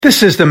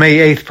This is the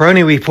May 8th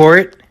Peroni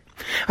Report.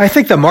 I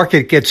think the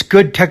market gets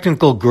good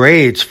technical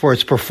grades for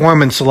its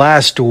performance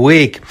last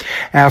week.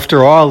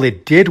 After all,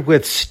 it did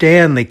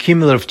withstand the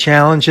cumulative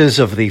challenges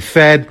of the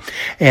Fed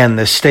and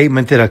the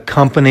statement that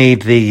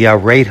accompanied the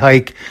rate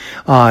hike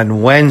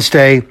on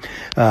Wednesday,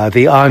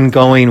 the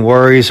ongoing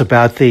worries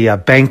about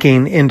the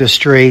banking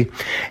industry,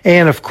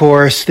 and of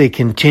course the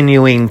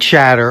continuing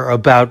chatter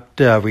about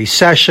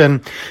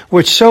recession,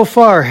 which so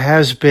far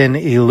has been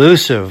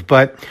elusive.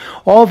 But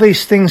all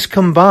these things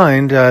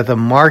combined, the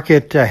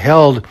market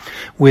held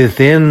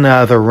within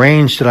the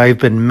range that I've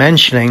been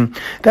mentioning.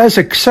 That's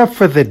except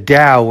for the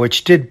Dow,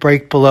 which did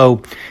break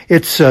below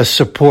its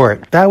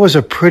support. That was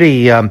a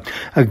pretty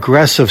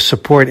aggressive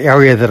support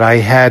area that I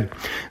had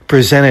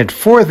presented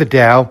for the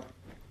Dow.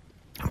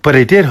 But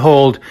it did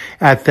hold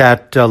at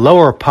that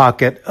lower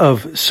pocket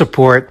of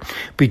support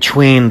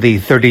between the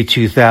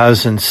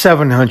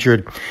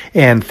 32,700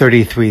 and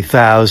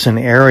 33,000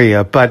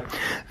 area. But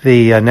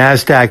the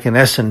NASDAQ and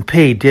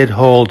S&P did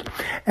hold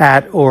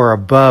at or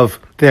above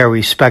their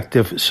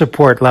respective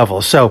support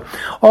levels. So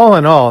all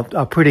in all,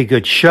 a pretty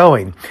good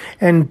showing.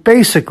 And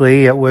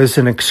basically, it was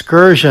an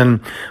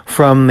excursion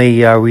from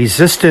the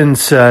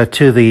resistance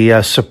to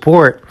the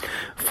support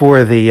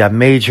for the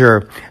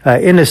major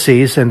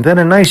indices, and then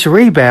a nice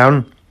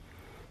rebound,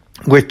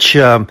 which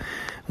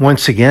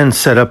once again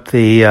set up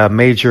the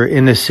major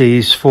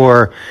indices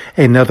for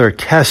another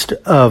test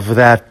of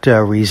that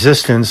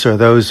resistance, or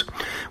those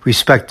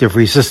respective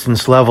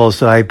resistance levels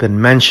that I've been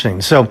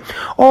mentioning. So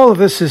all of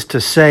this is to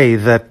say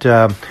that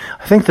I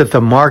think that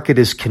the market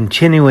is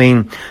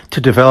continuing to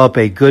develop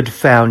a good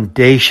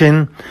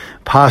foundation,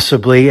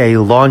 possibly a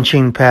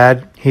launching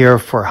pad here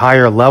for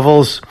higher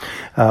levels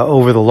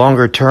over the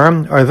longer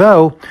term,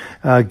 although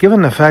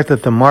given the fact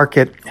that the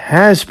market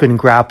has been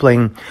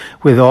grappling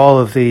with all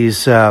of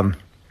these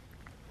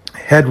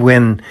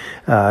headwind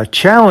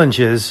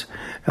challenges,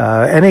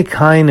 any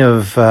kind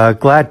of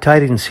glad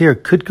tidings here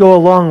could go a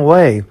long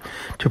way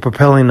to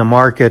propelling the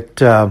market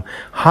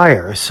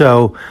higher.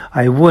 So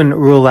I wouldn't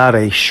rule out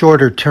a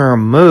shorter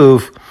term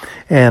move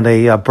and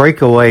a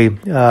breakaway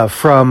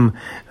from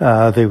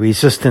the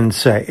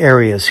resistance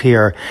areas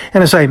here.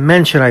 And as I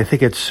mentioned, I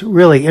think it's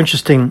really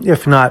interesting,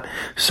 if not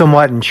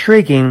somewhat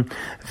intriguing,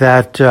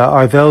 that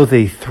although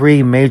the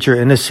three major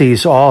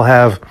indices all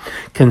have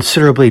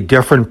considerably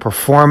different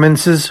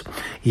performances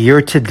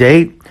year to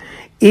date,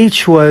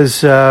 each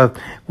was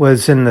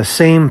in the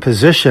same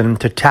position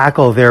to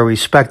tackle their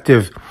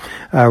respective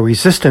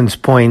resistance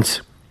points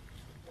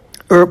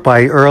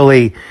by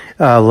early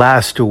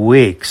last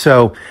week.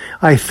 So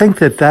I think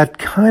that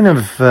kind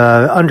of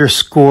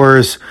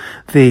underscores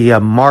the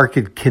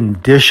market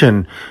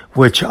condition,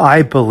 which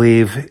I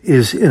believe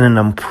is in an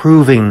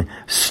improving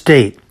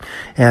state.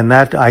 And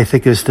that, I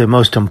think, is the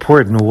most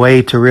important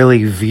way to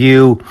really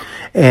view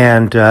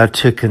and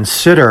to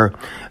consider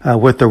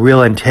what the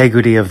real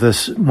integrity of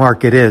this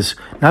market is.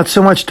 Not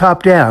so much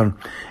top down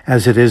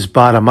as it is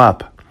bottom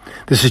up.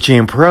 This is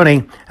Gene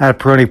Peroni at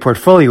Peroni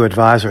Portfolio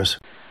Advisors.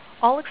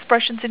 All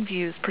expressions and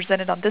views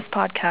presented on this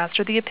podcast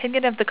are the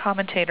opinion of the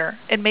commentator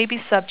and may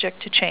be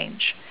subject to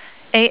change.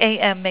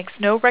 AAM makes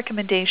no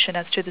recommendation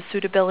as to the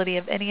suitability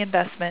of any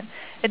investment.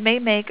 It may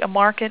make a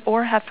market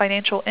or have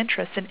financial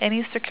interest in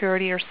any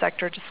security or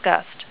sector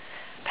discussed.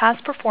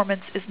 Past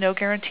performance is no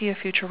guarantee of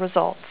future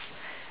results.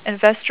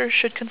 Investors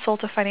should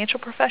consult a financial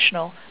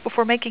professional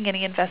before making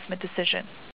any investment decision.